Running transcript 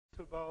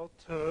about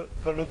the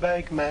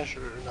Lebesgue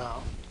measure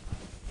now.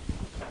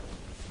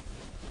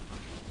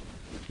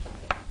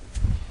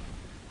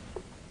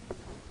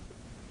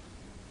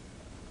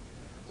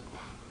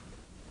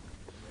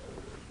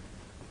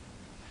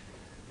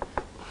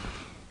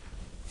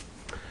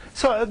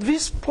 So at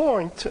this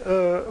point,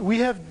 we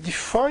have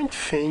defined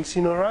things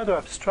in a rather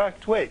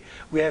abstract way.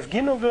 We have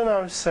given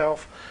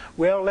ourselves,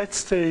 well,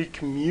 let's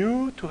take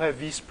mu to have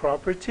these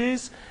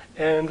properties,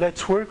 and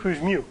let's work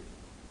with mu.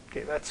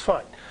 Okay, that's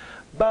fine.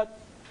 But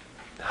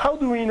how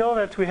do we know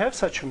that we have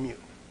such a mu?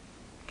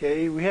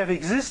 Okay, we have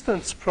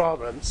existence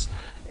problems,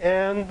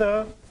 and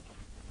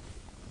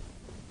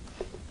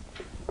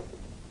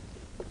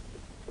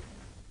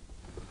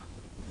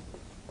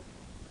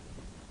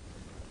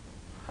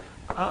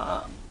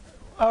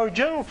our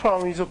general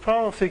problem is a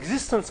problem of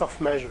existence of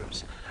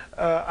measures.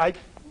 I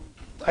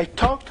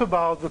talked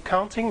about the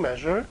counting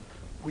measure.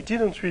 We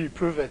didn't really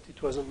prove that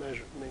it was a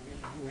measure. Maybe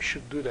we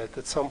should do that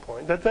at some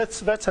point.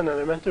 That's an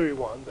elementary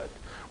one that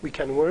we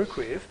can work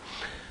with.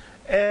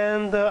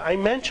 And I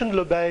mentioned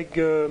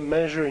Lebesgue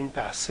measure in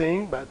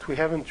passing, but we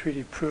haven't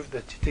really proved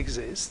that it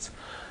exists.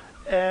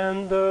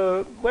 And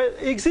well,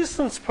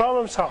 existence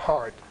problems are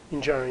hard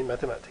in general in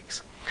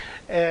mathematics.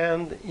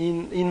 And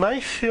in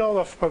my field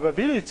of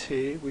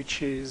probability,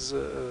 which is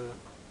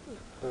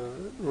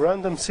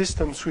random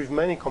systems with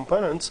many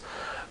components,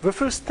 the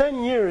first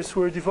 10 years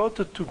were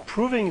devoted to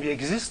proving the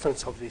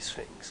existence of these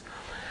things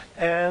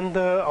and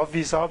of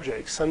these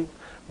objects. And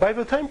by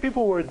the time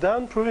people were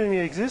done proving the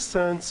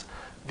existence,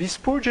 this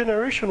poor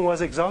generation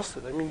was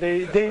exhausted. I mean,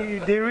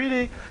 they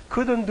really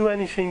couldn't do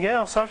anything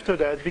else after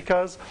that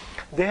because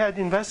they had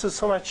invested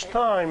so much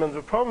time and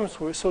the problems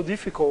were so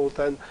difficult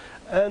and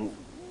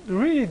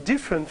really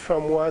different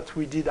from what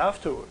we did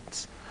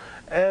afterwards.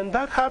 And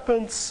that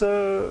happens,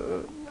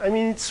 I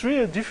mean, it's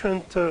really a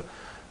different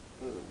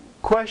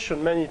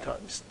question many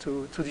times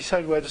to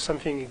decide whether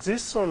something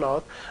exists or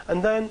not.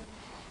 And then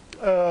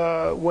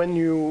when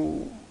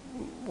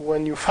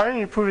you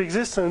finally prove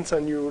existence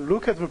and you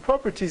look at the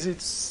properties,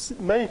 it's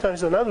many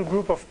times another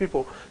group of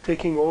people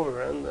taking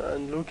over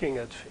and looking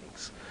at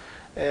things.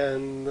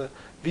 And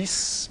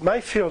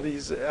my field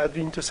is at the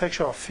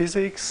intersection of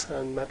physics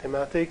and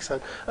mathematics,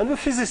 and the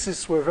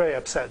physicists were very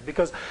upset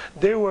because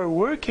they were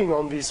working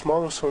on these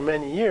models for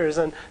many years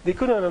and they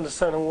couldn't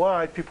understand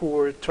why people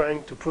were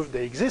trying to prove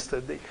they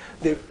existed.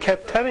 They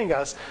kept telling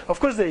us, of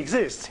course they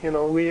exist, you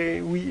know,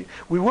 we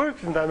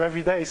work with them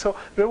every day. So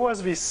there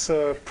was this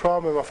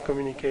problem of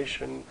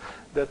communication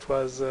that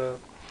was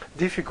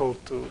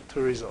difficult to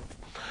resolve.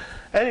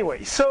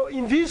 Anyway, so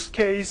in this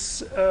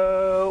case,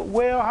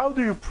 well, how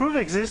do you prove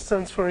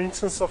existence, for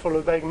instance, of a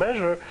Lebesgue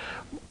measure?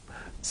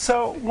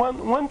 So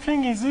one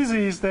thing is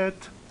easy is that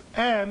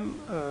M,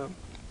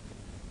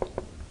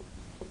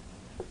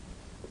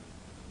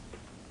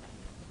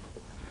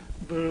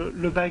 the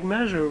Lebesgue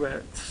measure,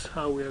 that's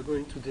how we are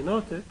going to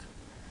denote it,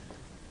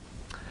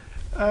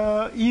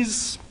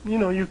 is, you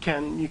know, you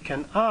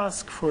can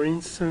ask, for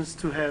instance,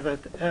 to have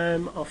at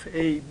M of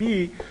A,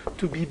 B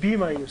to be B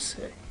minus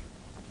A.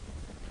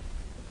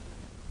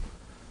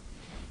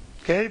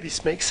 Okay,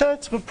 this makes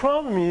sense. The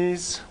problem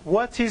is,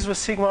 what is the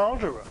sigma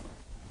algebra?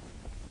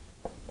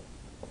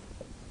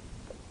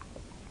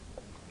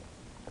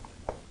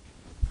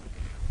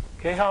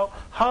 Okay,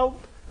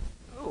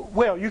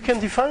 well, you can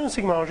define a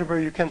sigma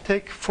algebra. You can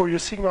take, for your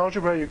sigma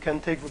algebra, you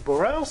can take the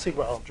Borel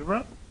sigma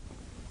algebra.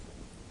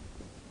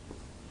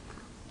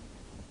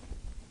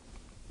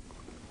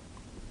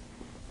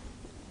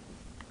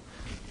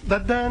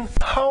 But then,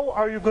 how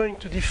are you going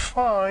to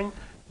define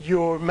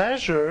your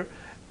measure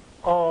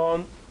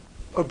on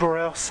a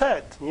Borel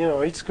set? You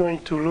know, it's going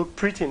to look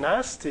pretty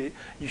nasty.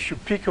 If you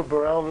pick a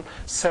Borel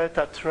set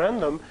at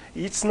random,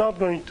 it's not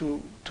going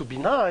to be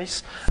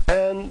nice.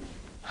 And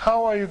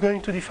how are you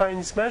going to define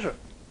this measure?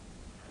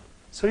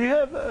 So you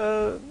have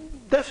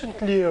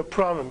definitely a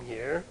problem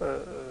here,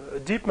 a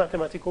deep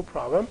mathematical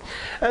problem.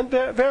 And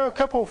there are a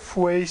couple of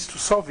ways to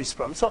solve this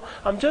problem. So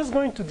I'm just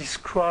going to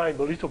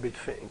describe a little bit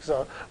things.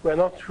 We're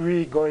not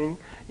really going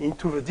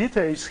into the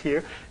details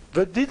here.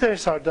 The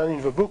details are done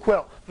in the book.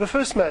 Well, the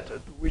first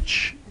method,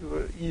 which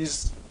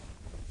is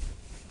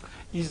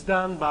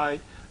done by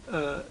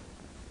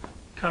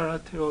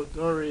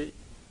Kara-Theodori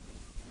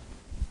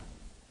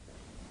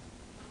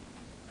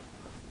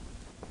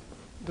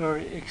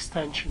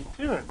extension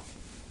theorem,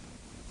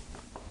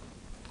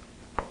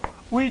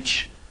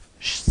 which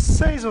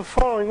says the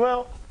following.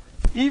 Well,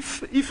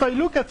 if I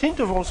look at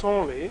intervals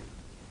only,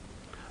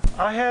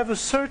 I have a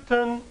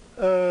certain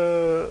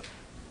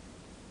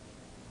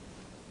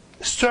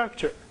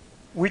structure,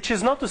 which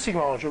is not a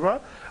sigma algebra,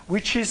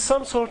 which is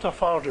some sort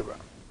of algebra.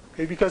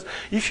 Okay? Because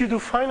if you do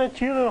finite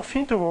union of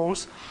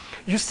intervals,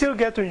 you still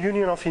get a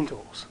union of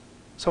intervals.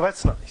 So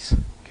that's nice.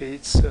 Okay?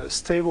 It's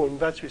stable in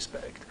that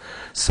respect.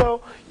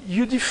 So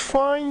you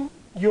define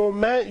your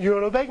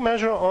Lebesgue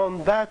measure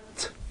on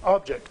that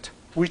object,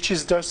 which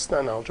is just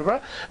an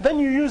algebra. Then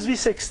you use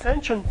this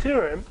extension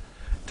theorem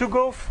to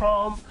go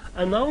from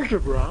an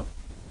algebra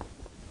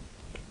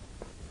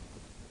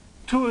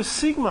to a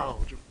sigma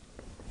algebra.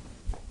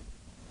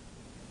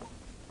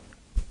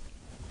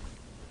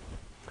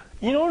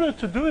 in order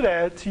to do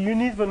that, you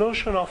need the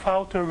notion of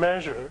outer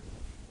measure.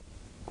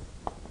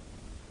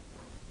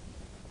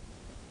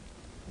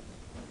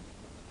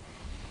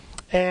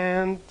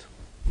 And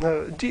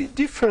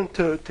different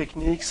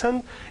techniques.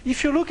 And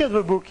if you look at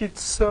the book,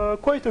 it's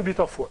quite a bit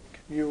of work.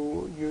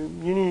 You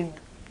need,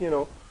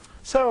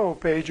 several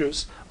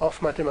pages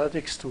of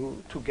mathematics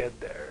to get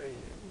there,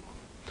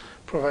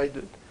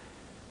 provided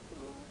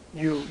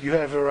you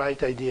have the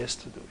right ideas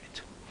to do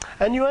it.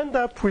 And you end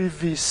up with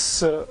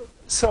this,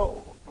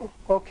 so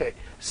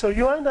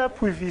you end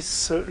up with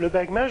this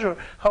Lebesgue measure.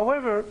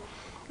 However,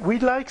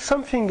 we'd like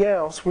something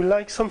else, we'd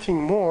like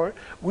something more,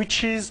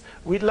 which is,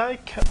 we'd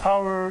like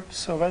our,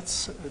 so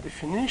that's a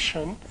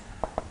definition,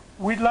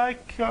 we'd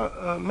like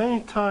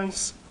many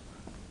times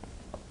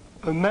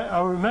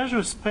our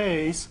measure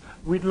space,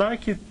 we'd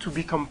like it to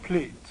be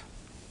complete.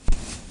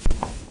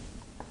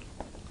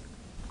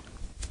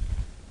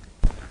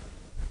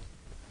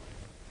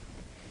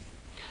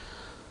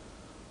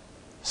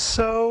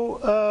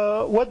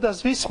 So what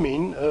does this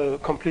mean,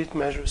 complete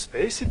measure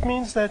space? It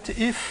means that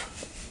if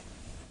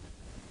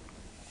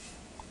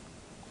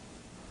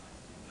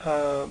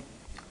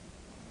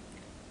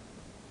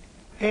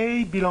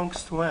A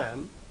belongs to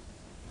M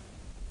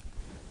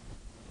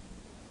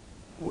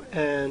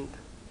and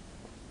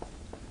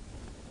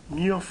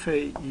mu of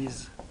A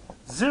is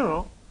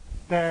 0,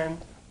 then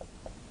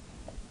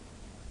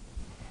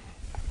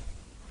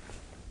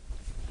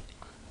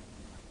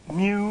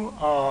mu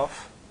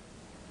of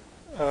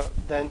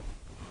then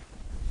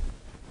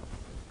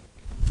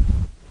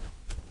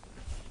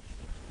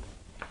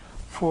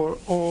for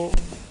all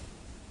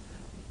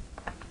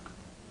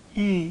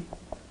E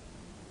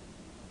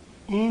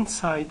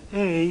inside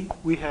A,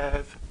 we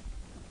have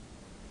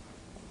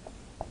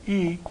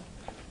E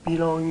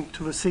belonging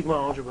to the sigma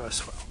algebra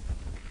as well.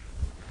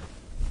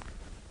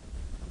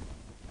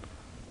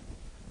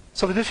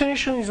 So the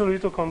definition is a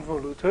little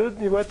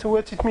convoluted.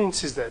 What it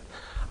means is that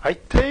I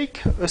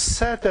take a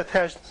set that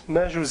has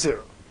measure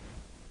 0.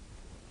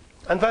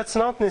 And that's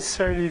not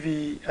necessarily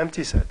the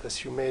empty set,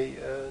 as you may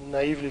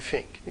naively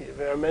think.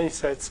 There are many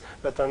sets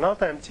that are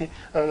not empty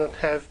and that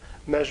have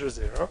measure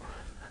 0.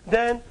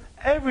 Then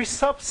every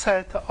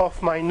subset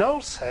of my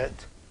null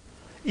set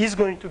is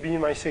going to be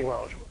my sigma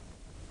algebra.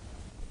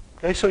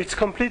 Okay, so it's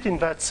complete in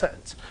that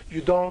sense.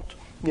 You don't,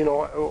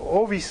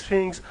 all these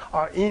things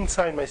are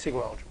inside my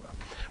sigma algebra.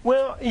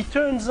 Well, it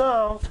turns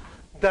out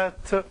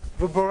that the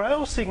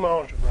Borel sigma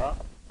algebra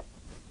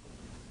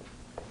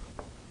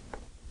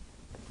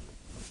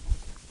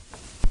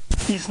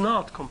is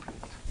not complete.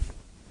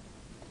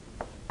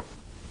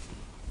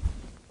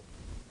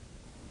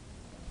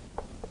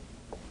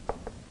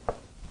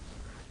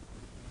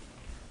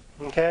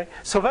 Okay,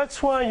 so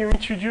that's why you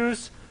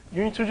introduce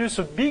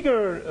a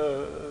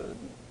bigger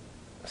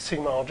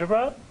sigma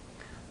algebra.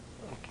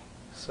 Okay.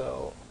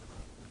 So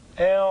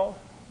L,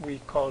 we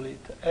call it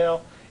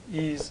L,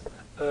 is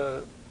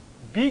a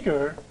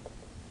bigger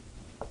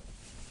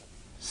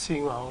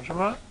sigma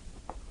algebra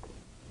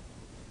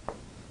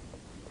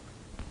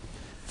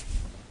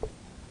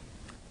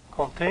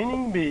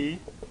containing B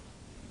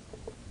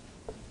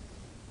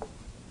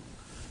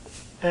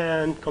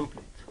and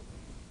complete.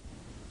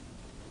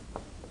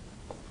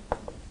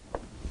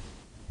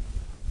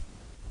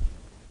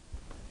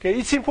 Okay,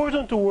 it's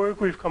important to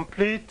work with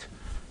complete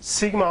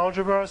sigma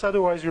algebras,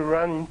 otherwise you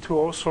run into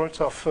all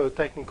sorts of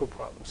technical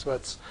problems.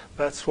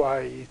 That's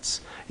why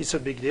it's a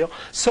big deal.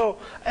 So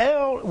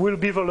L will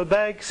be the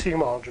Lebesgue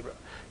sigma algebra.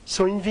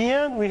 So in the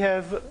end, we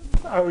have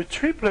our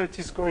triplet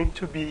is going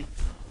to be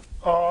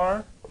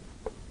R,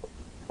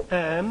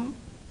 M,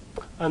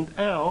 and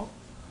L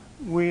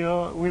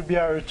will be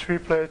our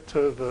triplet,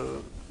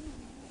 the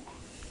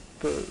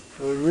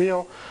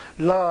real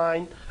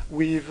line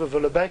with the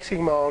Lebesgue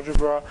sigma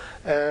algebra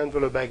and the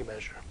Lebesgue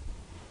measure.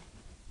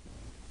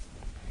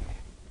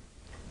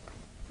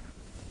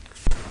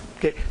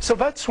 Okay, so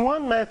that's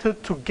one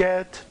method to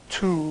get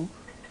to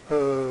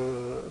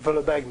the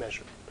Lebesgue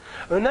measure.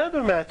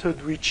 Another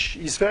method, which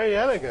is very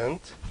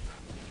elegant,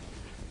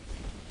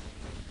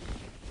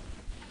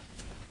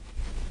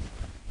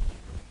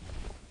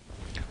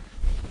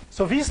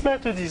 so this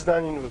method is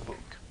done in the book.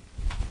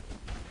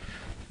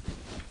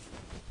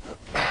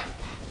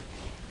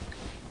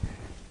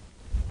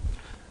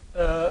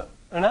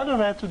 Another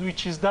method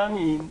which is done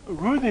in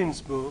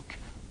Rudin's book,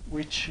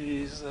 which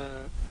is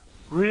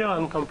real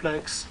and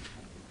complex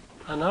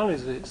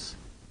analysis.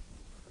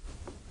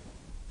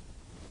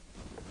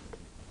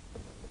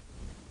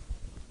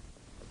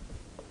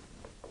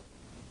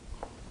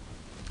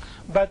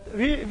 But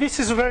this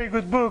is a very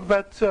good book,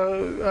 but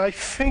I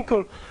think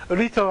a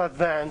little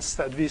advanced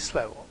at this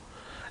level.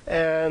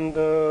 And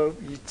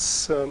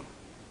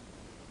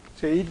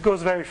it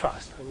goes very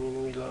fast. I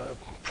mean, we'll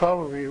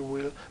probably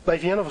will, by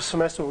the end of the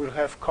semester, we'll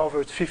have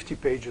covered 50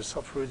 pages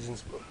of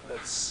Rudin's book.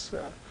 That's,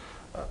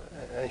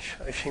 I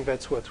think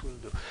that's what we'll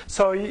do.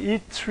 So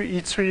it's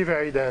really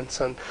very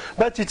dense,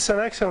 but it's an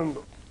excellent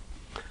book.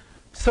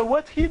 So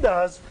what he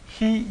does,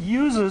 he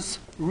uses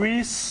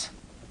Riess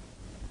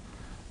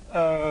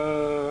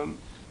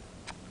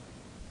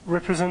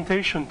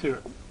representation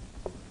theorem.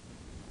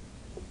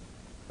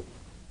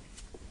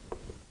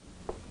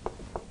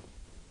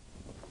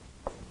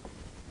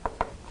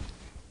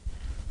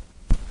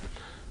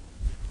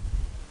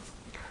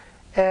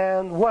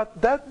 And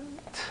what that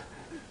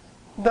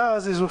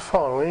does is the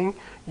following.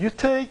 You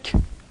take,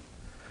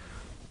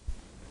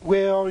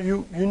 well,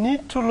 you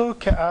need to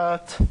look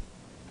at,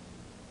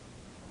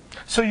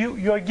 so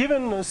you are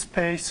given a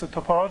space, a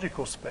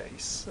topological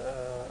space,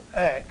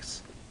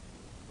 X,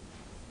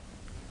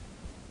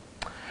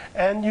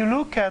 and you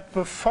look at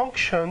the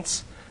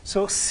functions.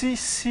 So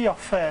CC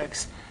of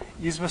X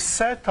is the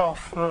set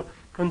of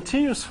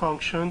continuous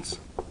functions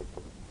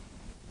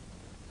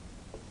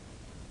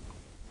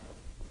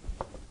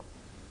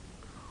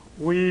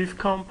with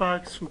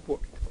compact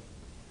support.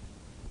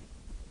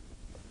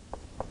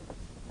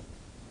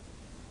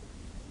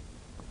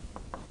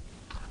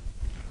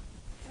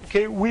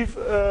 Okay, with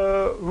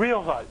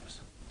real values.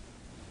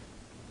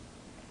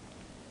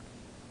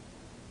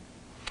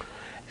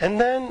 And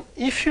then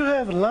if you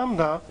have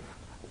lambda,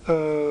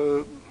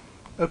 a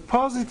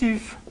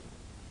positive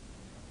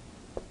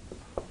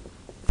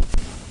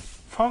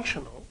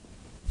functional,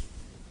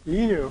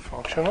 linear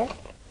functional,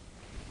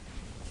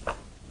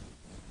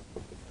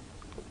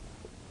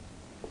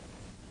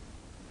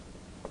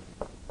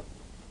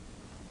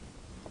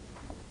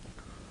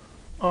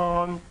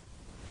 on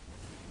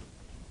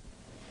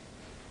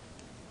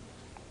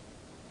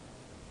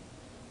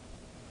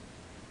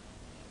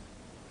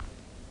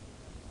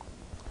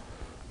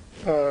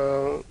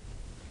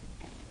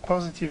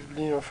positive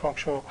linear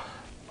function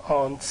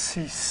on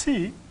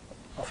CC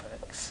of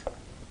X,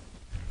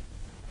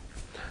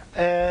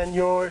 and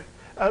your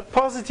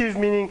positive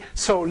meaning,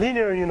 so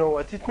linear, you know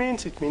what it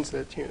means. It means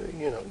that you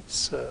know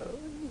it's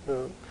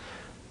the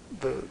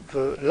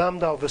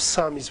lambda of the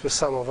sum is the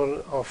sum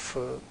of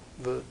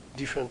the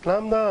different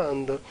lambda,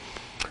 and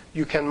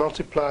you can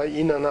multiply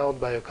in and out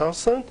by a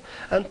constant.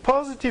 And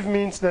positive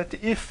means that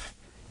if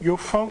your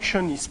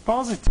function is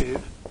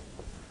positive,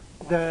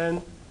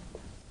 then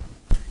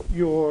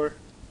your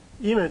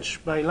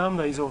image by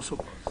lambda is also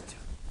positive.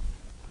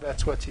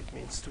 That's what it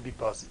means to be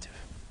positive.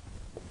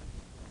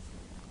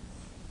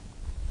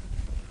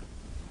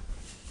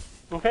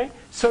 Okay?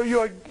 So you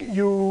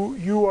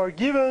are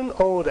given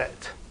all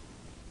that.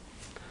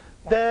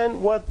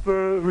 Then what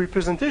the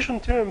representation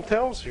theorem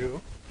tells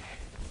you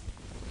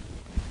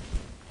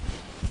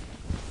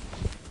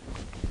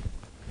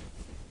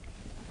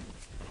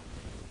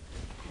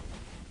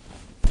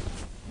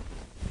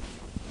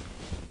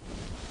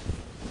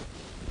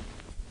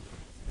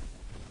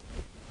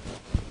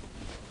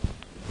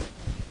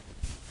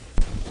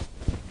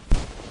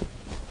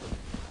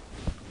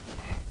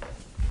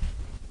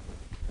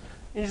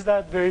is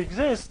that there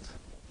exists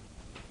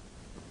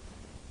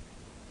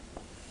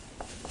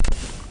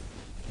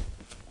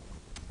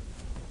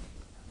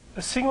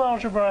a sigma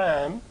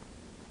algebra M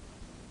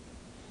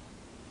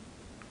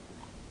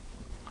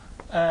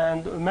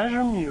and a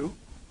measure mu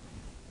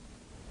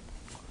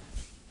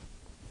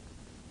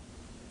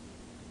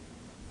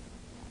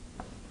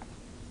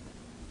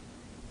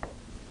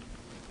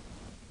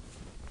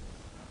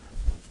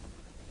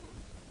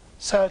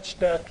such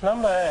that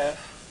lambda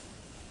f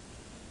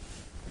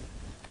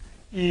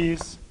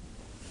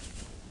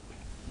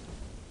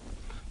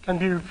can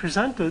be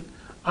represented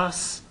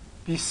as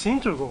this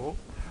integral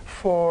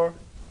for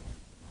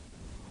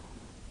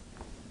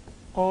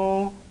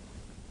all,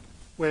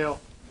 well,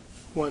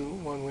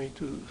 one way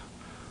to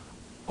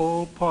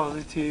all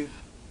positive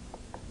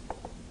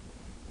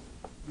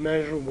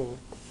measurable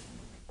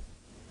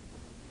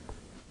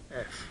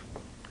f.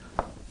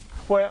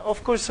 Well,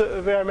 of course,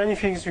 there are many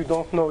things you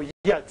don't know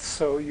yet,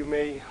 so you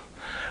may,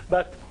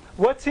 but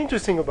what's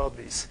interesting about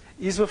this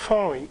is the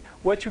following.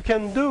 What you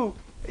can do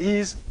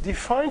is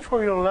define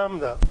for your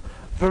lambda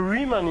the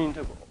Riemann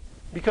integral,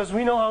 because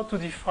we know how to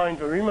define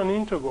the Riemann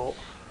integral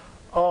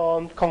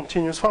on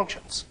continuous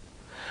functions.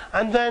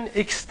 And then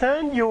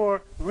extend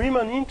your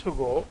Riemann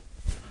integral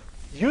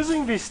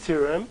using this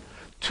theorem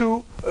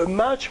to a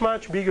much,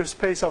 much bigger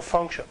space of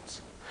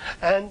functions.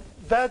 And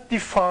that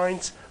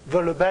defines the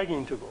Lebesgue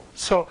integral.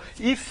 So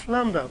if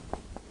lambda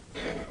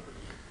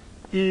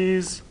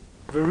is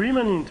the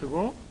Riemann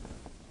integral,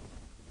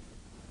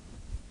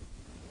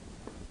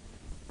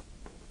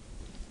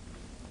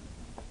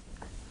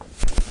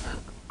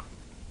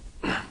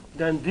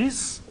 then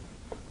this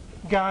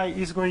guy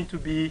is going to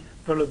be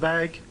the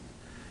Lebesgue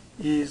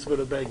is the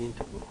Lebesgue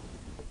integral.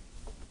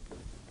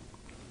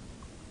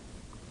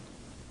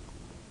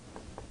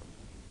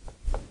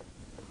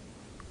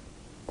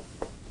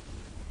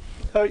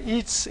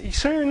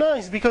 It's very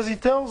nice because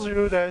it tells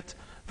you that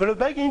the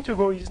Lebesgue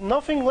integral is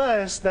nothing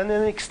less than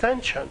an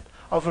extension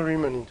of a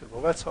Riemann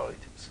integral. That's all it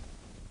is.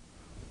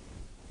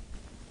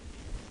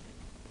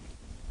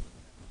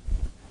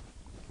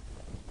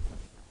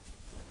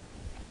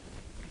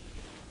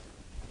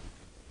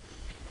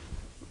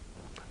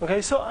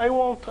 Okay, so I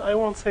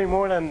won't say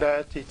more than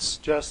that. It's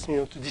just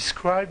to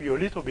describe you a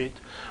little bit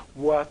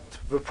what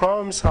the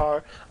problems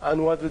are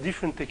and what the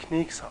different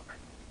techniques are.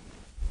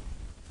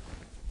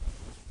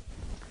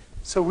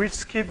 So we'll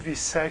skip these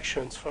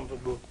sections from the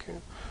book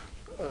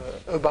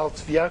about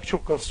the actual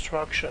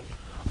construction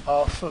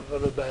of the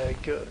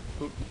Lebesgue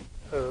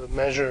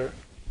measure.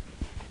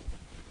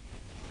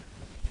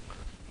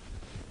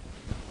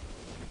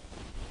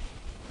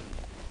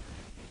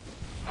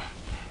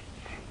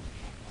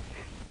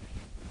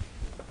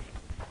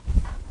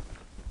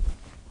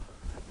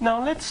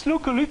 Now let's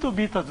look a little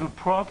bit at the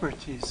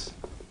properties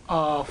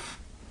of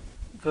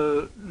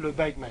the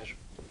Lebesgue measure.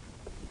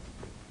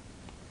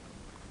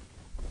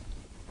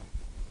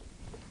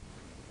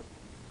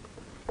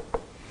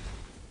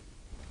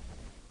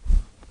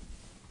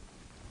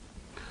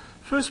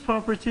 First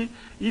property,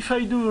 if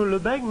I do a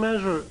Lebesgue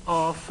measure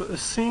of a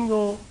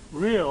single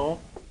real,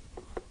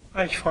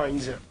 I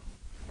find 0.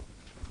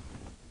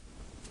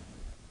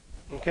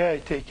 Okay, I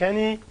take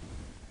any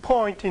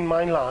point in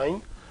my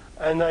line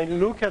and I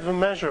look at the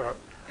measure,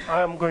 I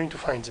am going to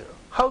find 0.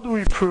 How do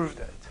we prove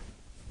that?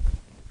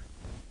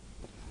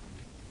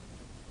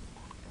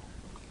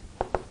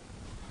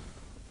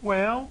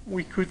 Well,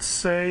 we could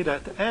say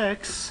that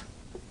x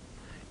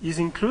is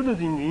included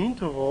in the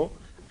interval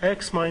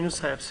x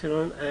minus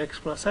epsilon, x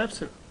plus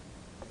epsilon.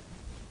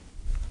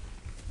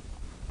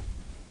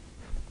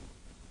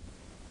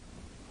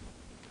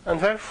 And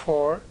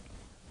therefore,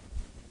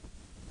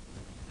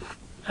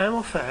 m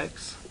of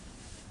x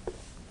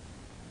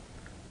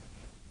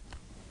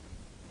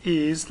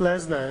is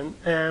less than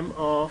m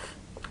of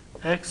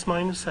x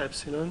minus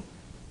epsilon,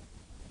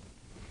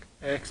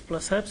 x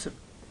plus epsilon.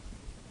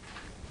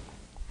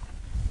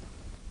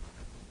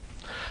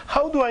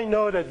 How do I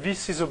know that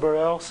this is a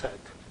Borel set?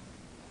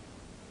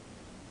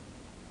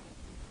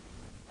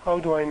 How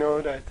do I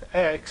know that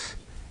x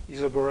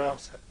is a Borel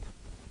set?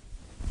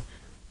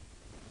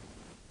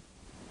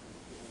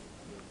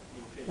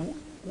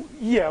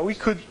 Yeah, we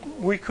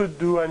could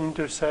do an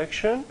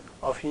intersection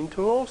of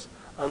intervals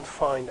and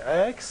find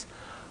x,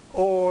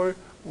 or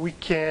we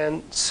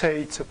can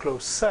say it's a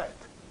closed set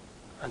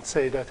and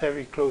say that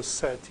every closed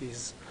set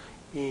is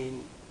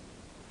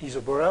a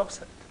Borel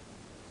set.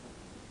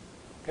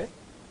 Okay?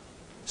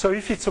 So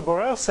if it's a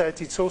Borel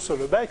set, it's also a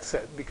Lebesgue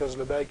set because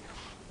Lebesgue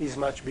is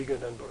much bigger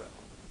than Borel.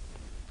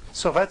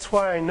 So that's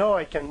why I know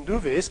I can do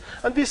this.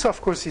 And this, of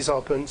course, is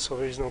open, so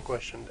there is no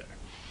question there.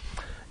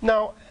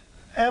 Now,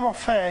 m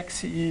of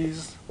x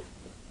is,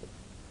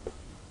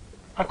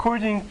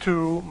 according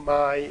to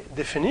my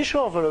definition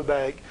of a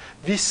Lebesgue,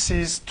 this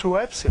is 2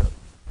 epsilon.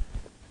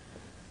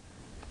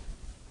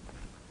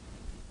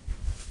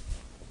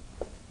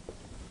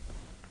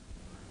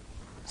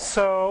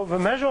 So the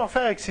measure of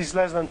x is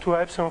less than 2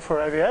 epsilon for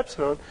every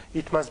epsilon.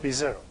 It must be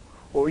 0.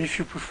 Or if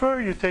you prefer,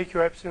 you take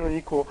your epsilon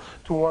equal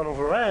to 1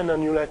 over n,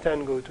 and you let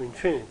n go to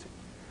infinity.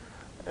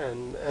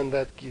 And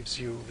that gives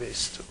you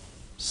this too.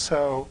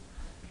 So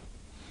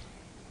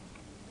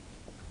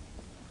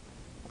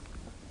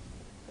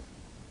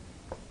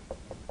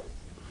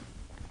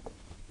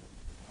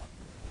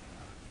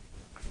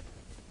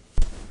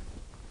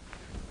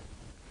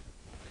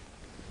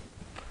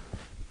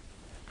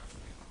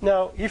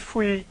now, if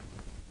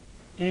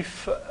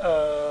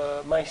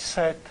my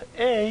set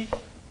A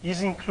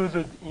is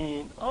included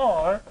in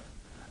R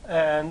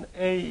and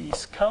A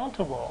is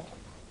countable,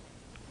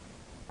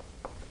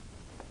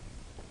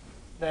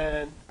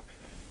 then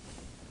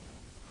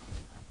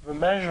the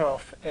measure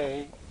of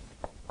A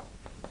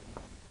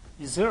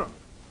is 0.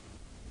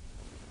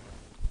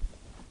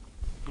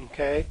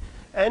 Okay?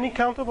 Any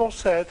countable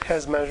set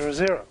has measure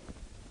 0.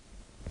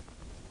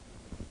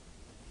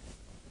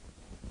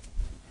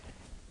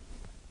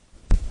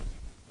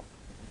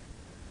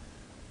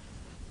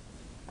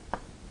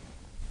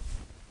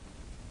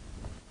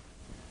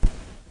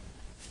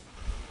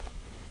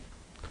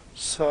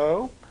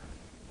 So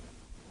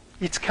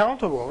it's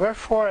countable.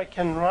 Therefore, I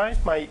can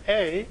write my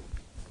A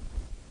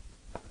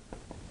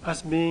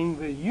as being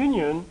the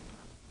union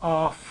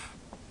of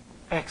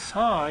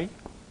xi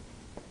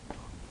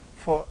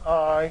for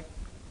I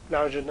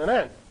larger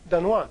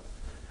than 1.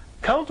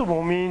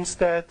 Countable means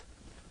that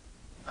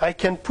I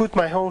can put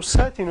my whole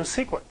set in a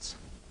sequence,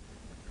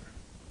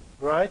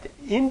 right?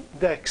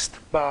 Indexed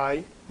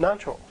by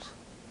naturals.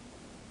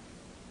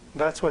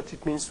 That's what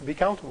it means to be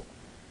countable.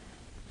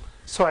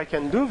 So I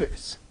can do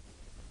this.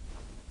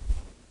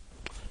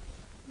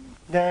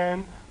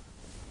 Then,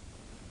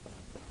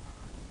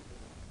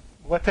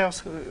 what else?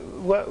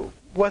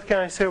 What can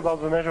I say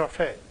about the measure of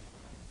A?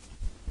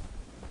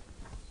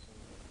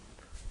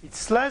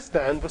 It's less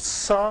than the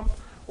sum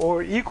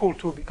or equal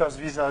to, because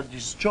these are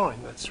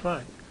disjoint. That's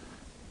right.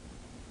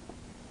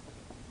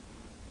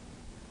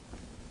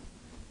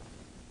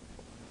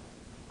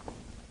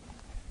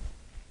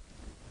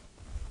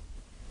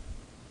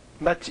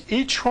 But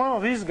each one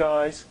of these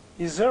guys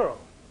is 0.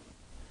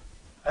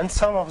 And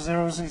sum of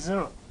zeros is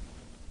 0.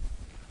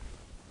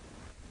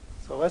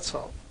 So that's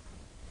all.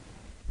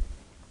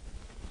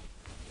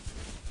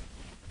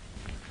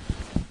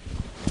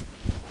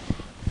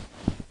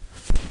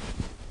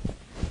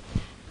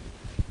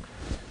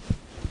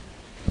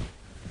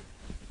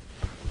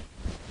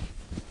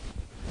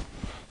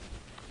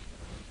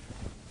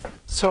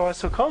 So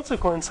as a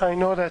consequence, I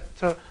know that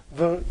the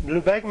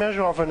Lebesgue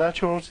measure of a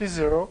natural is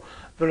 0,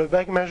 the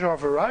Lebesgue measure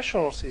of a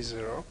rational is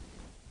 0.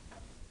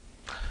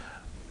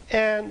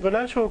 And the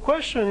natural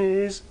question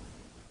is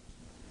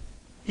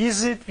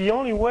it the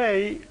only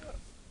way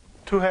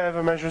to have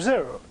a measure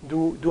 0?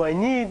 Do I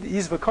need,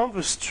 is the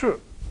converse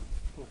true?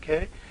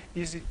 Okay?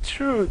 Is it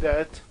true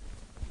that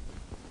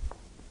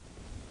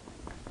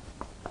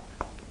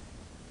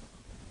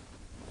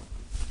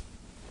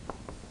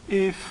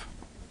if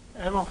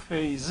M of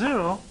A is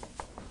 0,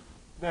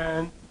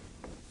 then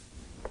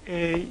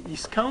A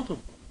is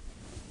countable?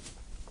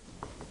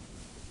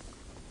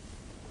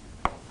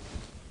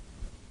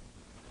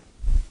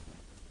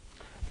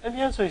 And the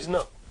answer is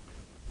no.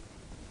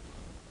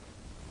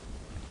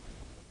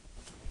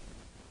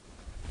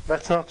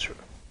 That's not true.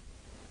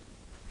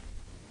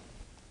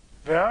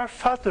 There are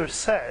fatter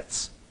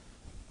sets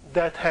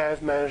that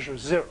have measure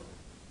 0.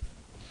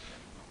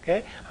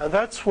 Okay? And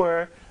that's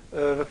where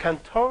the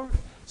Cantor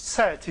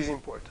set is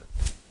important.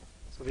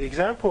 So the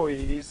example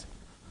is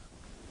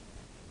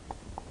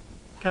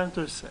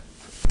Cantor set.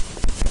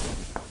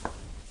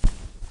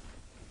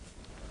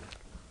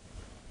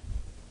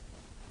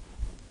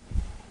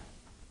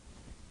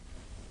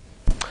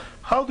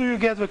 How do you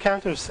get the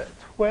Cantor set?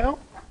 Well,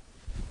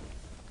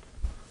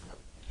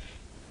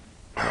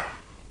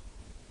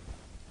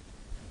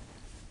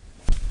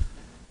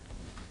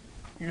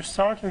 you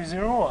start with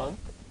 0, 1.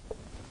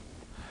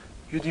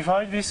 You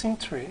divide this in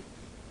 3.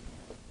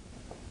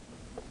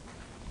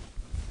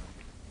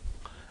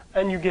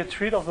 And you get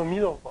rid of the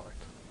middle part.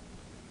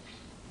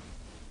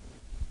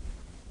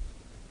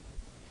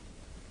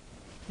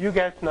 You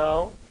get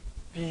now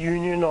the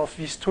union of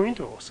these two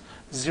intervals,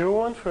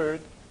 0, 1/3,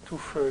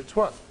 2/3,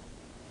 1.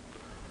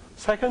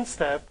 Second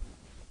step,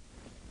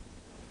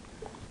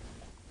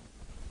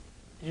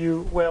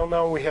 well,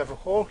 now we have a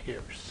hole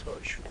here, so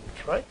I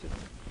shouldn't write it.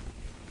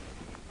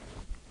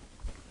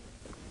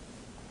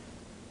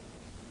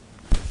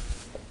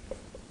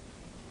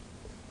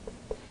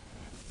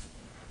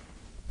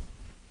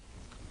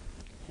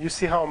 You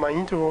see how my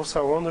intervals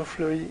are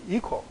wonderfully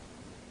equal.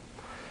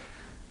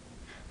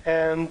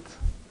 And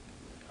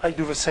I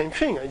do the same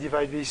thing. I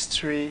divide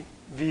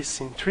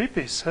this in 3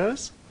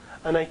 pieces,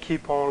 and I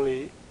keep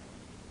only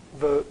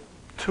the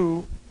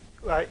 2.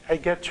 I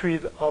get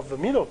rid of the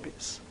middle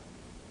piece.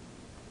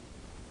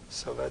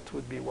 So that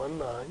would be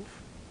 1/9,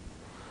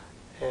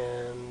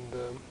 and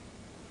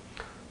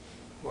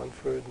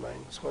 1/3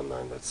 minus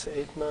 1/9, that's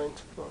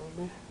 8/9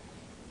 probably,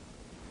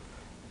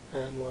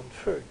 and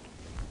 1/3.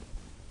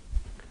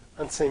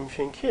 And same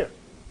thing here.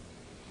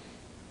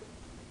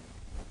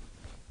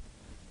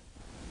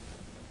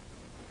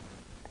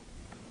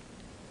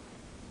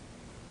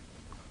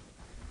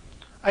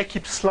 I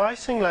keep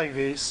slicing like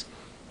this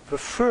the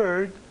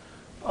third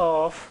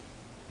of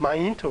my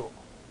interval.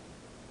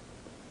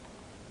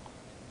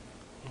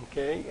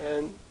 Okay,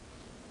 and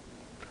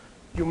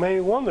you may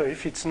wonder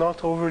if it's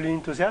not overly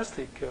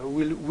enthusiastic.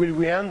 Will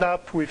we end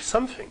up with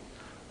something?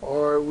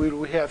 Or will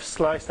we have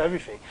sliced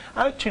everything?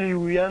 Actually,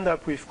 we end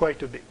up with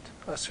quite a bit,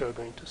 as you're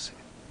going to see.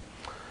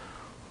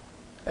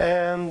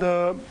 And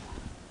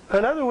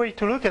another way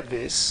to look at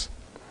this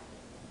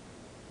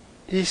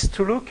is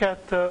to look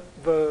at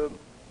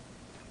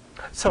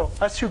so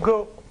as you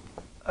go,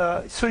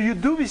 so you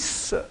do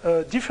these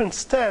different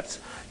steps,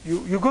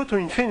 you go to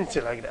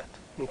infinity like that.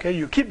 Okay,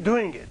 you keep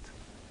doing it.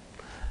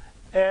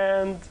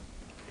 And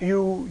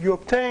you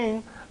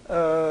obtain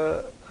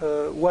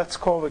what's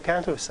called a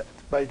Cantor set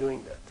by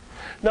doing that.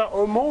 Now,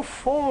 a more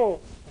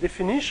formal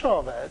definition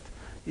of that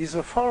is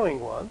the following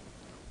one.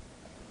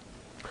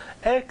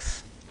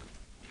 X,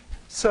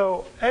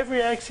 so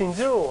every x in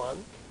 0,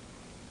 1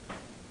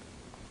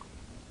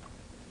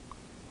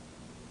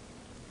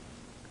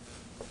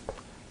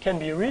 can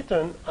be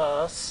written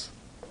as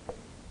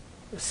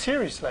a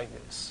series like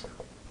this.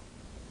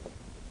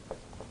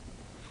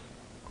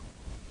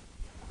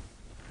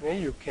 Okay,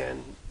 you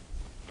can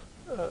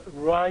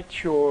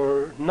write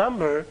your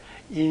number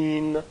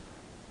in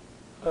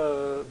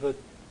the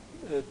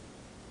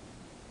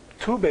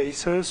 2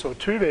 bases or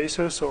 3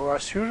 bases, or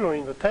as usual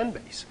in the 10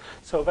 base.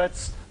 So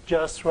that's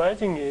just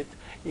writing it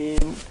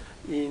in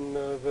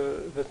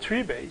the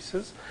 3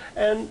 bases.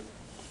 And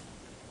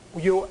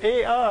your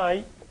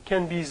AI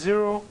can be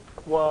 0,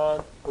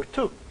 1, or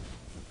 2.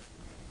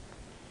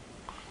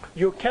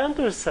 Your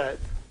Cantor set,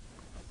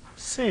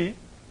 C,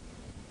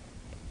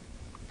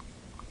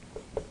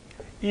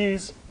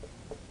 is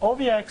all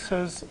the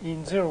x's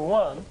in 0,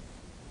 1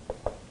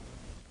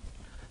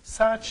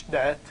 such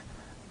that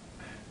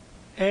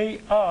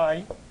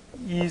AI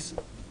is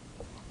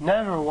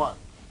never 1.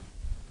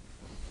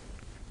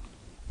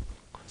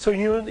 So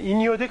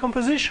in your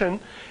decomposition,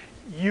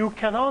 you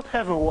cannot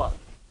have a 1,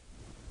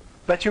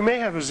 but you may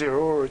have a 0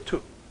 or a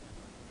 2.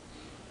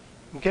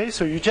 Okay,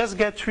 so you just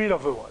get rid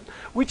of a 1,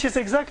 which is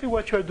exactly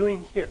what you're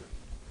doing here.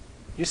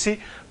 You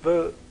see,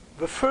 the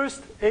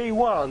first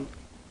A1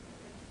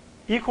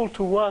 equal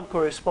to 1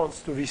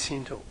 corresponds to this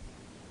interval.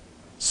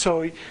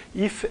 So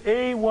if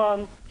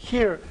A1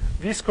 here,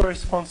 this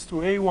corresponds to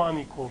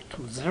A1 equal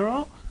to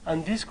 0,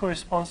 and this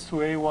corresponds to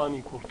A1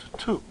 equal to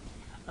 2,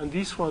 and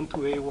this one to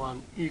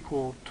A1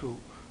 equal to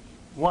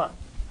 1.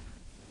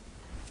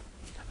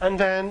 And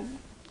then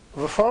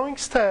the following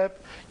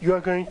step, you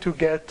are going to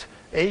get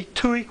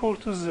A2 equal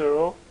to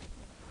 0,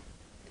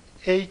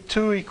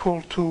 A2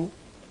 equal to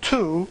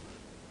 2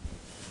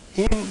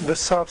 in the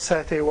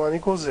subset A1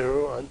 equals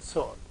 0, and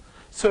so on.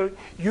 So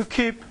you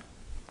keep,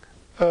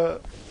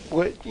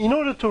 in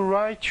order to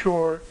write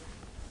your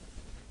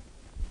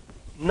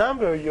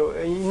number,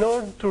 in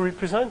order to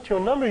represent your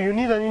number, you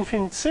need an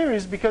infinite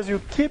series because you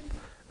keep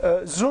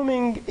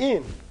zooming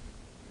in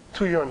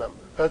to your number.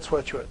 That's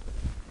what you are doing.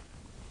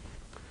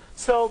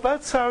 So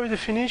that's our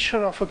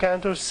definition of a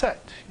Cantor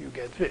set. You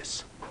get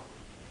this.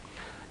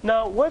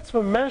 Now, what's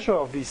the measure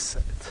of this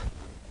set?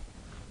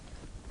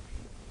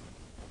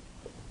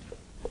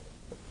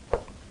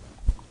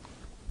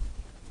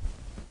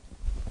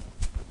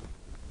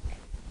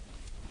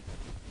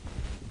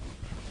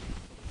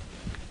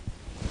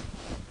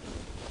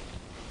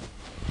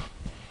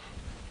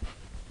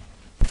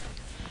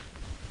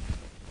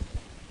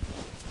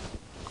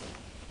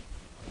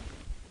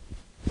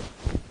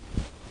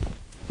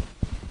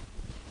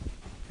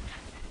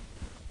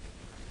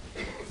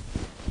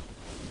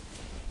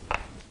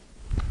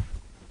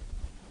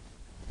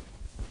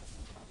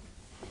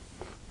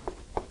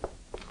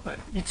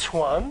 It's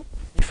 1.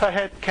 If I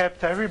had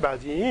kept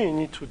everybody in,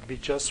 it would be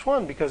just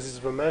 1 because it's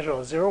the measure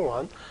of 0,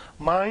 1,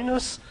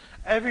 minus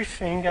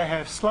everything I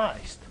have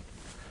sliced.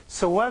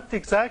 So what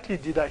exactly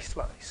did I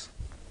slice?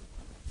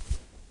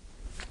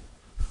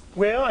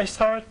 Well, I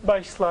start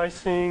by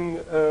slicing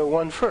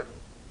 1/3.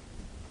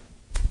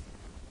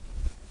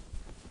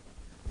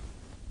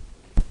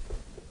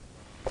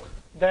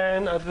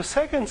 Then at the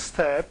second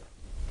step,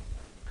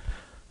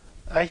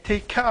 I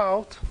take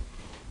out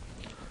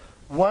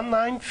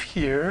 1/9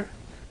 here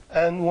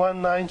and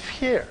 1/9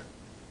 here.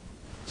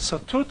 So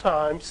 2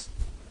 times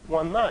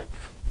 1/9.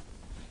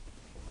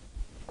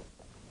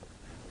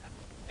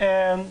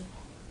 And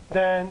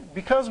then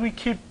because we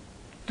keep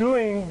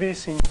doing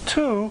this in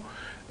 2,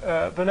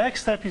 the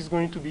next step is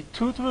going to be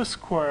 2 to the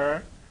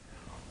square,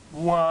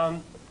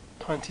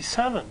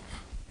 1/27,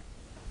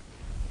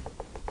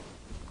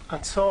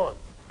 and so on.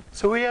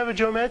 So we have a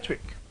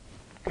geometric.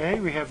 Okay,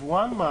 we have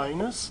 1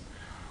 minus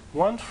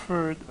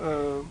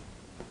 1/3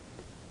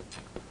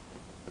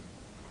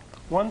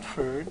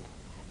 1/3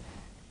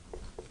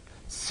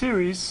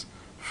 series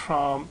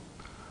from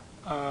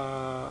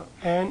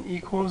n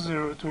equals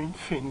 0 to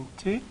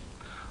infinity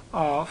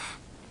of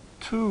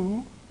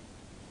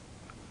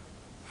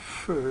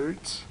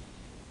 2/3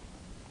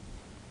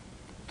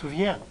 to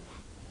the n.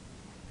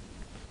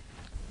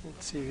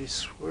 Let's see if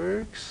this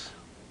works.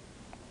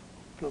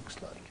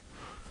 Looks like.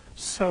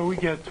 So we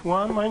get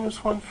 1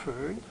 minus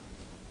 1/3,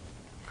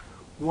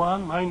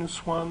 1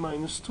 minus 1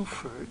 minus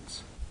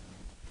 2/3.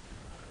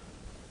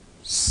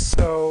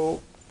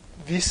 So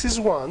this is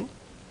 1,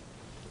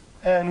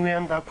 and we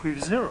end up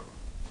with 0.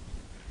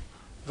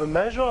 The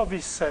measure of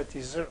this set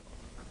is 0.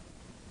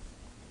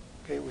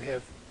 Okay, we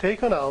have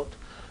taken out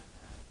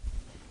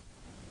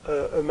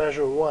a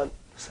measure 1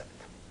 set.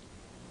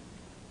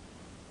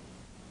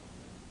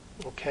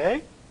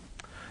 Okay?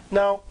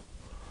 Now,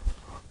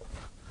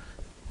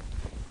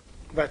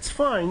 that's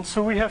fine.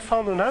 So we have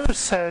found another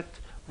set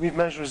with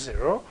measure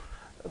 0,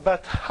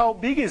 but how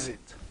big is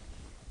it?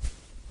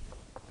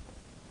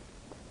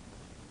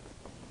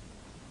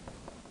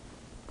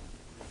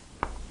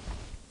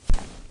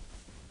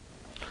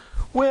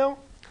 Well,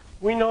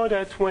 we know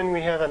that when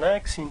we have an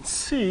x in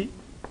C,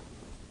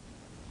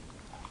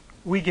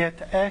 we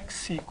get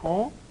x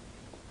equal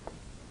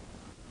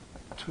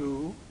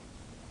to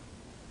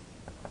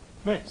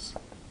this.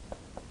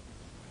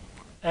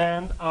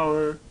 And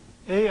our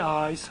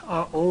AIs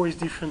are always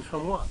different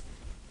from 1.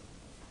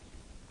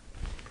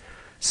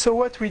 So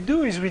what we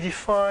do is we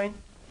define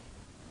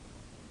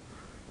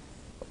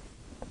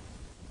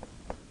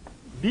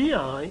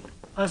BI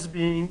as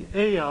being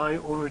AI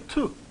over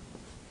 2.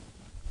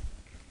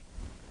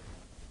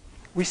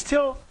 We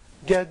still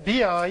get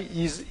BI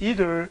is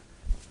either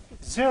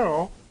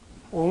 0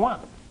 or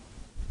 1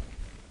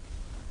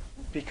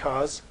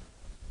 because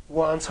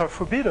 1s are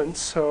forbidden,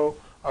 so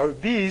our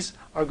B's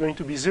are going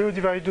to be 0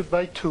 divided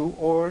by 2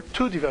 or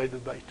 2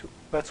 divided by 2.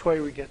 That's why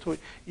we get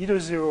either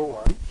 0 or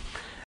 1.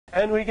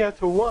 And we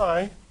get a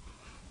Y,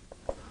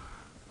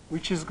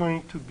 which is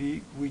going to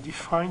be, we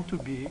define to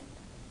be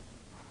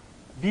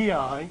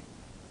BI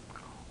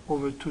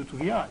over 2 to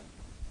the I.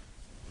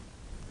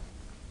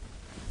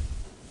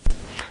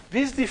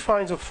 This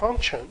defines a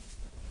function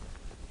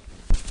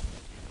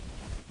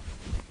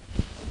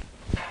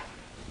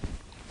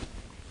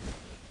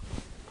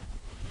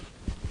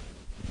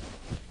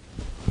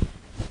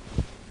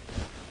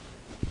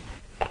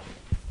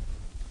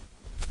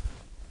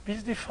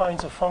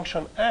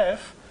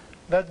f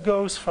that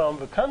goes from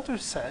the Cantor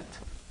set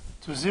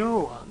to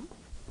 0, 1,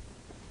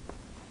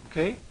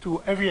 okay,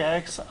 to every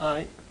x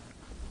I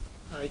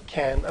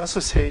can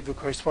associate the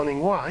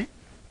corresponding y.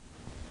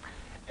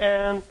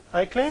 and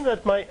I claim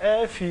that my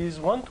f is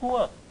 1 to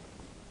 1.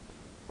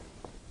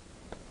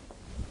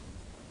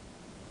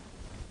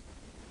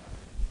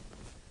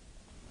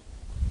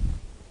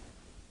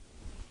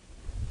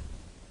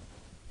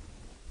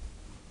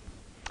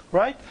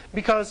 Right?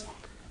 Because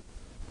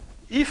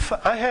if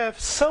I have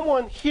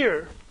someone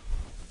here,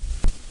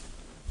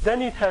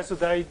 then it has a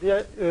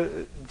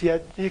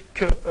dyadic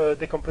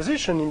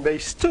decomposition in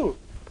base 2,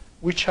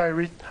 which I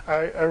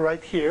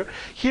write here.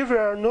 Here there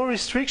are no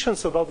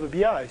restrictions about the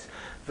BIs.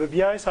 The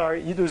BIs are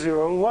either 0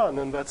 or 1,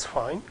 and that's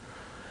fine.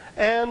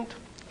 And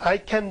I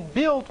can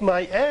build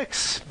my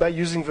X by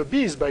using the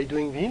B's, by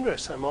doing the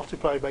inverse. I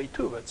multiply by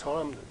 2. That's all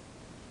I'm doing.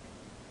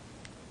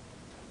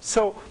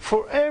 So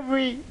for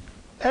every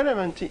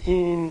element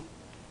in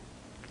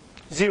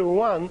 0,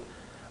 1,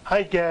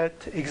 I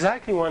get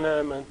exactly one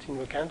element in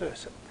the Cantor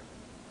set.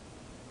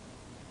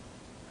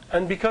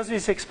 And because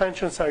these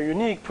expansions are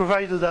unique,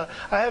 provided that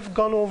I have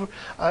gone over,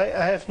 I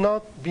have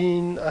not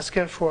been as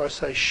careful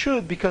as I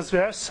should, because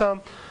there are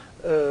some,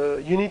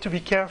 you need to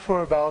be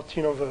careful about,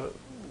 the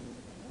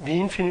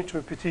infinite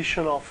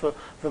repetition of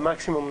the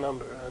maximum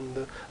number.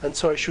 And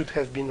so I should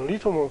have been a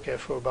little more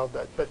careful about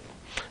that. But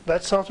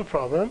that's not a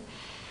problem.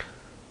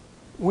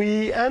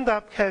 We end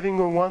up having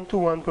a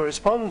 1-to-1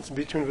 correspondence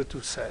between the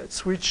two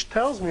sets, which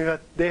tells me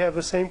that they have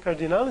the same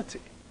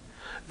cardinality.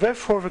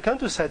 Therefore, the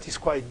Cantor set is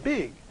quite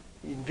big.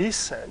 In this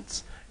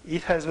sense,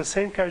 it has the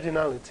same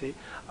cardinality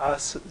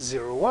as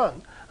 0,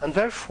 1, and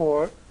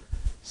therefore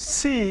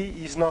C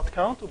is not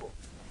countable.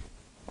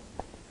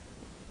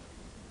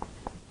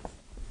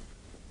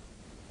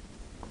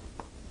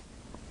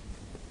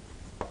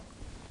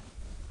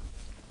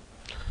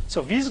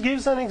 So this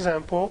gives an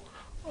example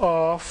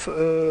of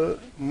a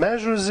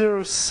measure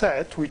 0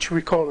 set, which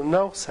we call a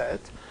null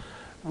set,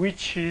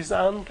 which is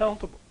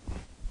uncountable.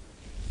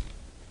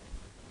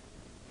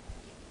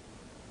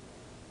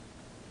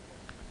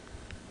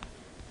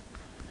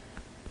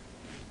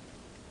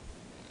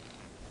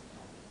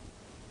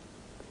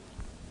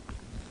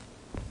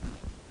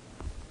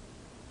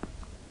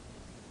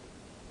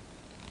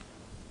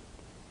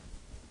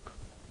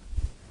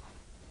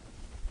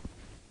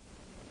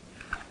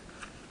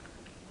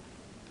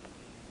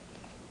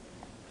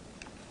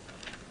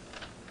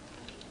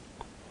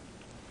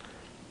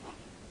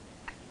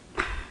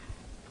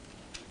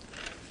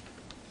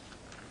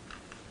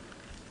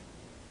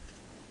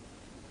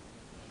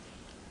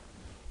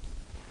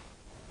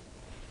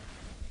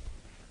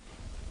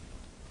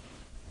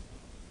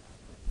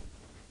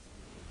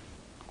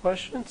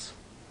 Questions?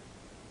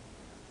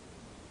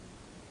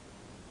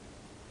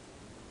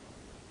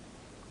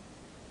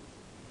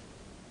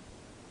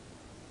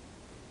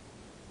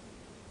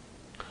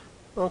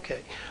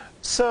 Okay,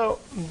 so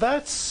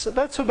that's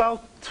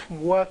about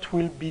what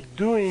we'll be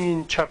doing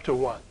in chapter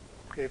 1.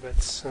 Okay,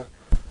 that's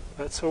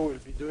all we'll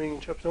be doing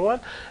in chapter 1,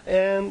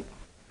 and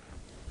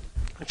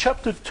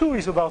chapter 2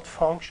 is about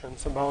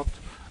functions, about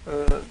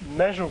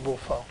measurable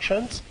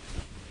functions.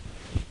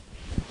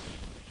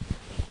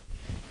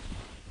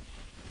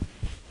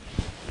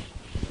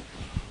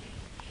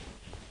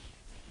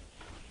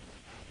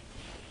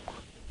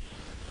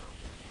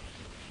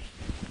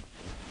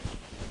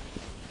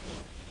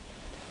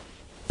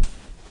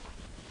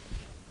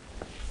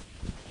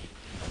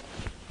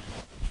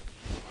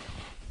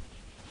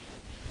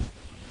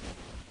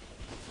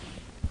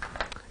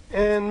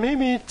 And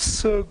maybe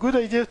it's a good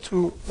idea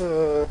to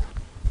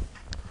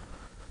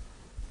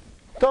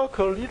talk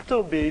a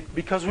little bit,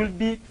 because we'll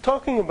be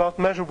talking about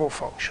measurable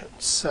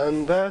functions,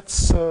 and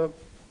that's, I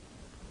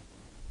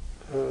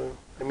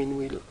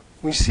mean,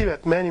 we see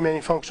that many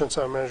functions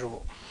are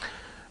measurable,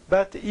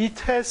 but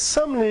it has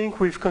some link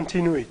with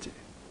continuity,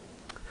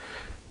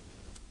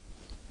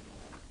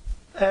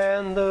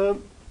 and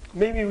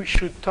maybe we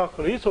should talk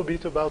a little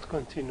bit about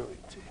continuity.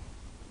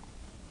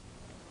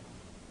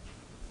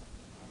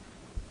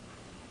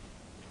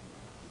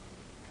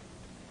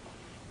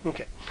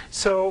 Okay,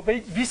 so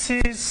this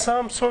is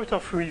some sort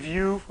of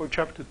review for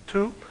chapter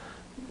 2,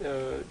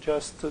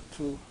 just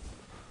to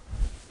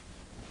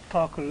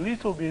talk a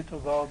little bit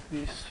about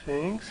these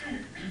things.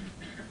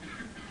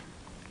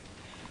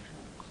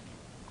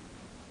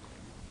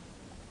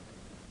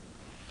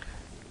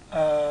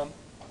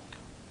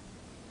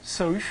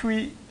 So if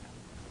we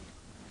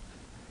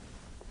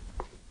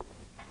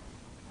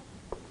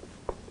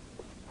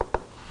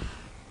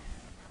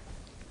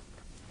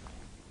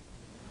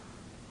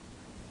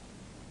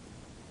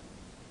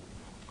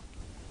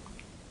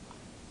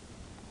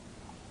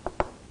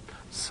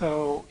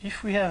So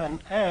if we have an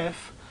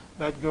f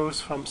that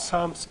goes from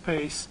some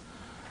space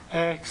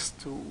x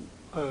to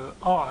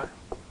r,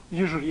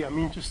 usually I'm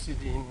interested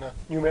in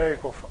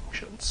numerical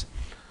functions,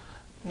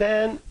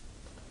 then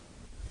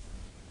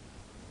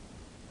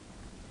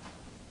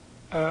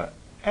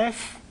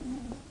f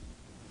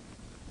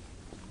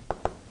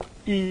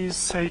is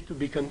said to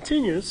be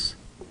continuous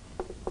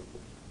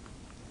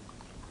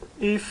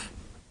if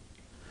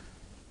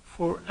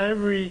for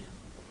every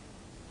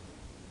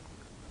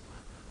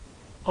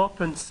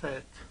open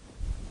set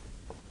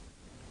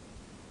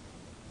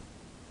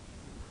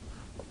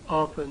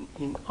open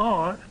in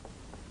R,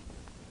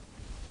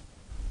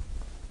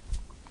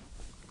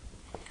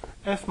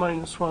 f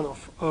minus 1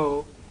 of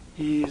O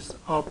is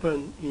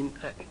open in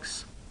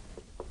X.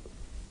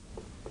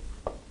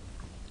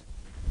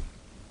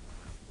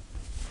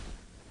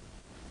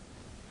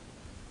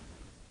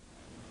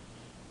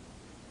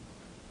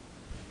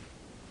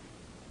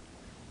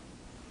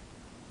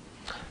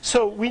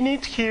 So we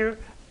need here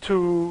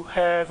to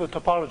have a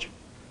topology.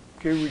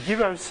 Okay, we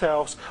give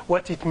ourselves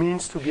what it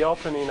means to be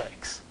open in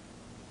X.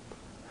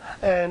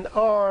 And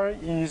R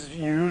is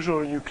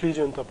usual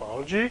Euclidean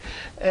topology,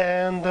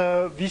 and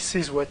this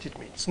is what it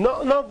means.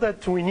 Not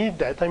that we need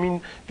that. I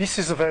mean, this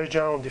is a very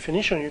general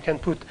definition. You can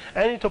put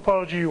any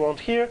topology you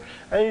want here,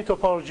 any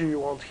topology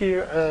you want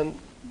here, and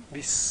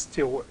this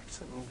still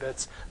works. I mean,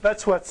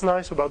 that's what's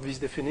nice about this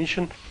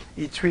definition.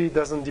 It really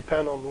doesn't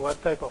depend on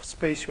what type of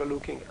space you're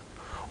looking at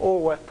or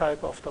what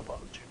type of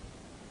topology.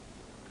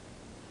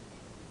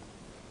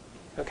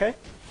 Okay?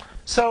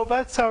 So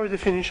that's our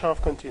definition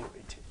of continuity.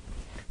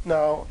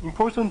 Now,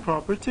 important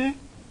property.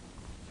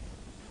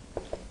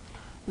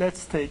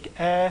 Let's take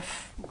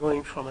f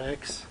going from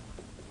X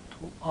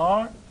to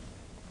R.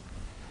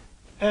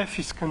 F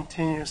is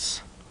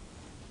continuous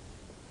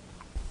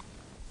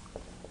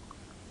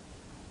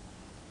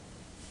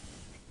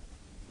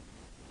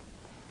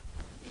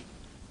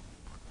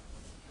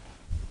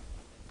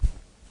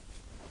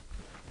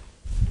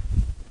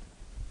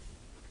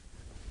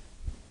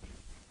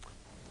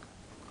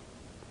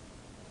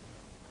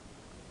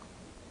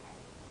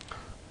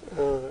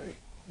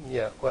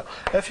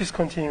f is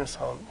continuous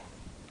on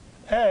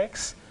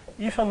X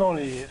if and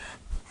only if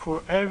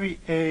for every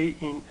A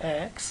in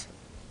X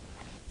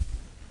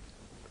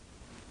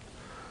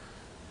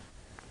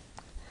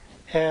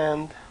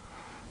and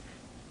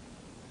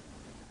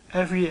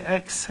every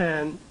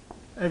xn,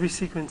 every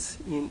sequence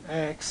in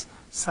X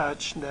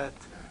such that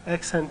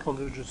xn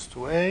converges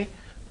to A,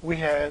 we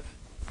have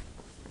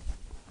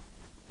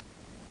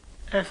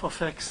f of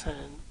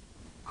xn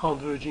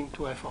converging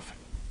to f of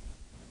A.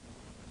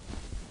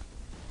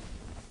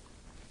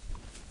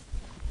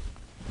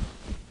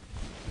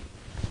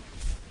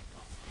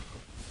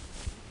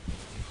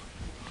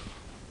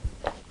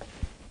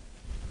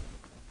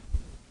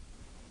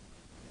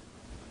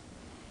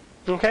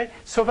 Okay,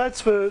 so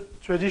that's the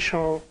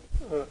traditional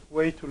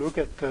way to look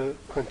at the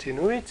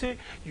continuity.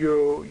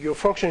 Your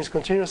function is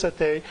continuous at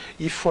A.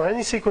 If for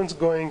any sequence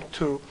going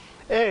to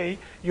A,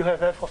 you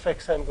have f of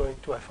xn going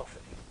to f of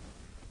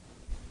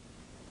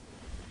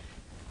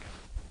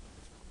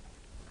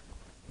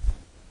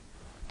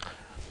A.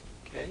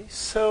 Okay,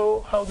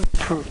 so how do we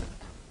prove it?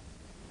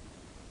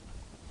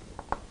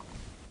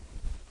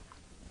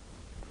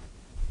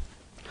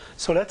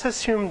 So let's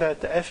assume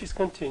that f is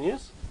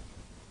continuous.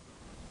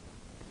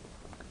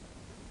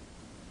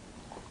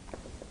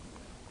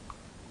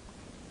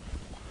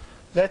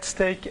 Let's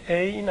take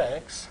A in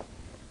X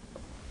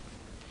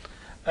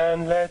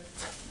and let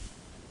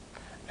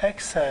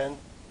xn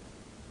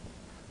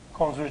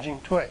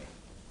converging to A.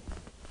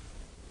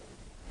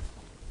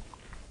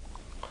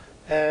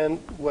 And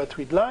what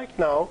we'd like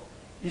now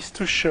is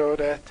to show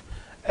that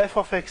f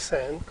of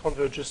xn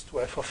converges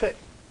to f of A.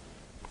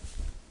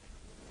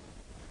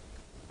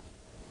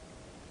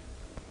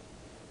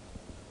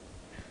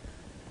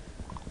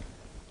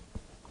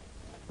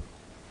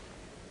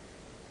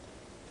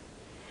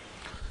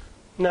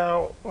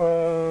 Now,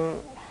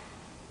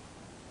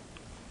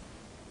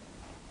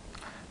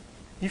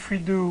 if we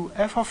do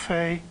f of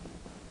A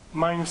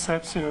minus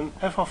epsilon,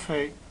 f of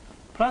A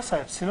plus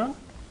epsilon,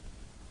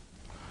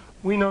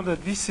 we know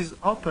that this is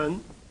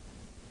open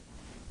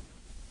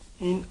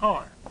in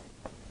R.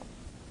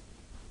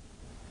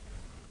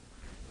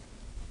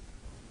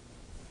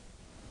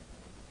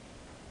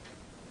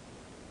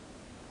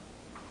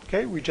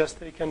 Okay, we just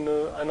taken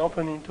an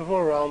open interval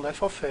around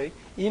f of A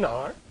in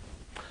R.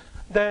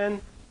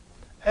 Then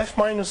f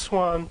minus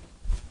 1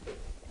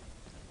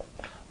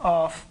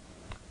 of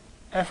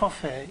f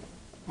of A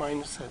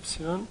minus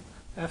epsilon,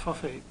 f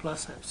of A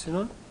plus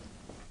epsilon,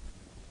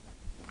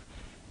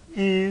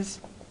 is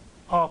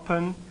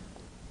open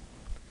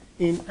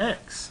in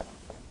X.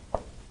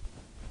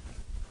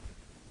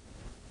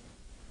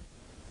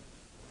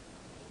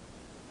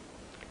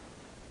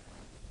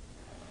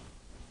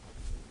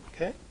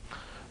 Okay.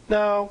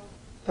 Now,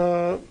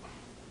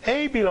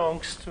 A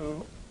belongs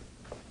to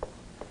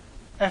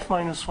f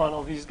minus 1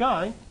 of this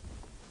guy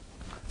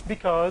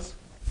because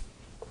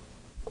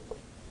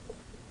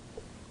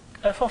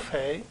f of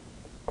A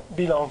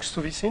belongs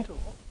to this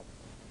interval.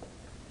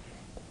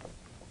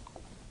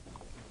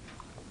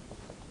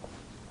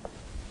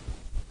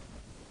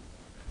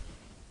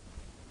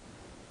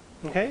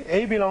 Okay,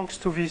 A belongs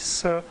to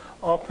this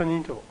open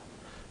interval.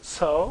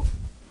 So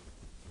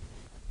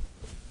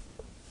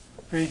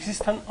there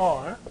exists an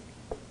R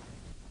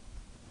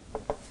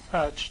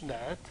such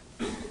that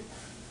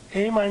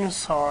A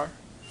minus R,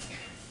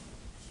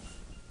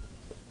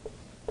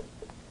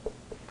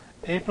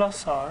 A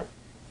plus R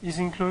is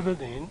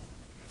included in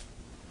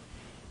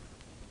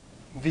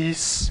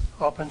this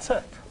open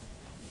set.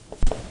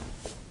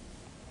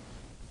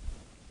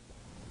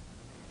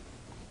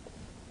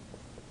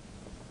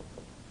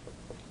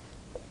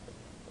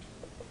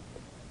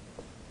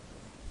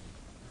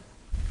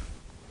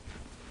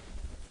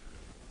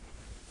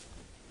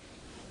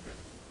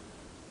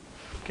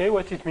 Okay,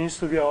 what it means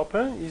to be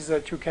open is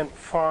that you can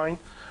find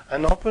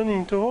an open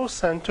interval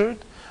centered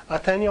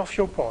at any of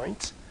your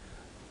points,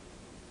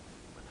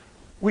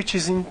 which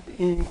is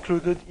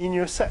included in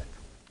your set.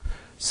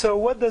 So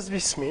what does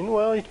this mean?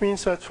 Well, it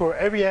means that for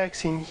every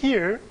x in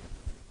here,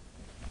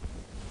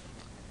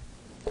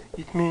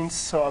 it means,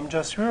 so I'm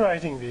just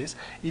rewriting this,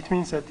 it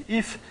means that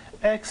if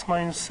x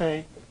minus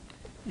a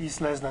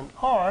is less than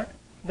r,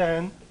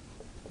 then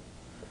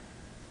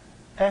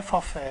f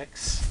of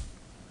x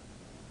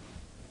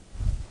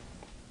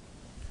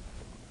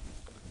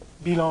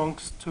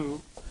belongs to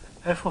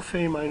f of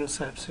a minus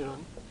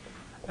epsilon,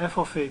 f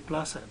of a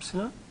plus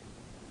epsilon.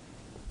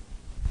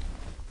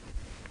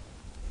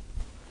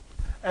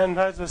 And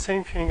that's the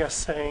same thing as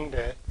saying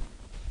that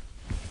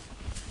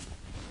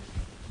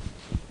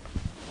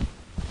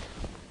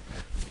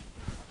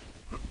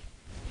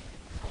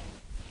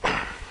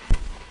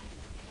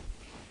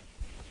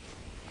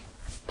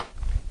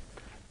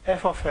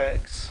f of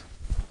x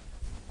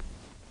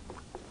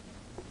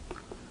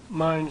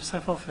minus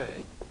f of a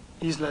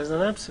is less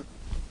than epsilon.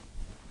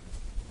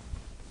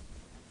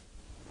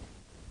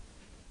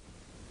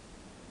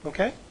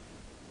 Okay?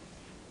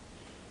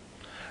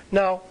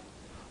 Now,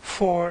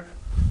 for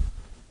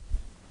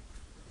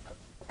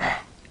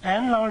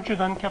n larger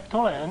than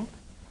capital N,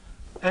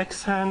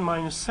 xn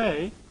minus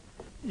a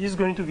is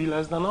going to be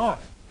less than r.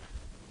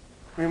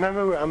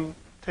 Remember, I'm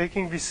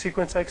taking this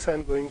sequence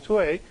xn going to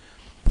a,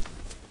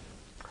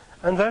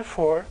 and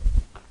therefore,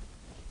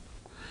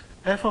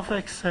 f of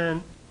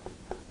xn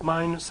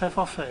minus f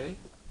of a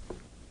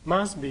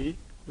must be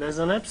less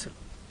than epsilon,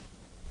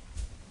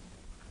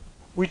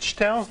 which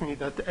tells me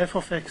that f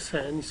of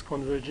xn is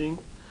converging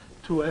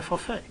to f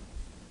of a.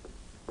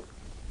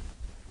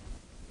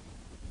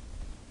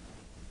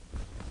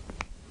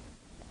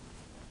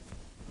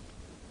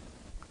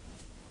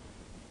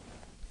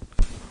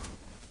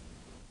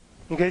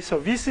 Okay, so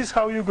this is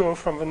how you go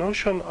from the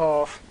notion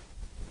of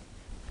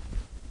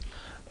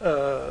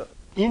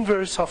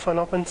inverse of an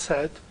open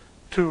set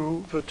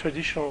to the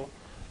traditional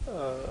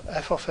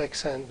f of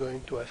xn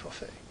going to f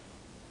of a.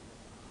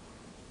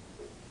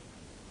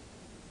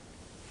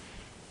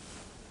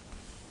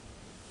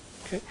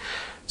 Okay,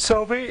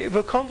 so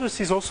the converse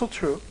is also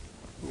true,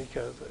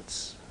 because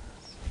it's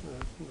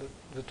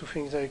the two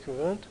things are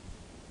equivalent.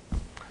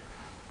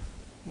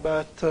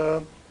 But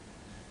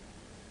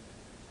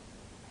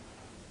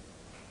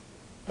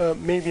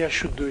maybe I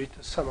should do it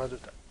some other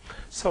time.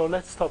 So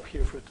let's stop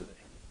here for today.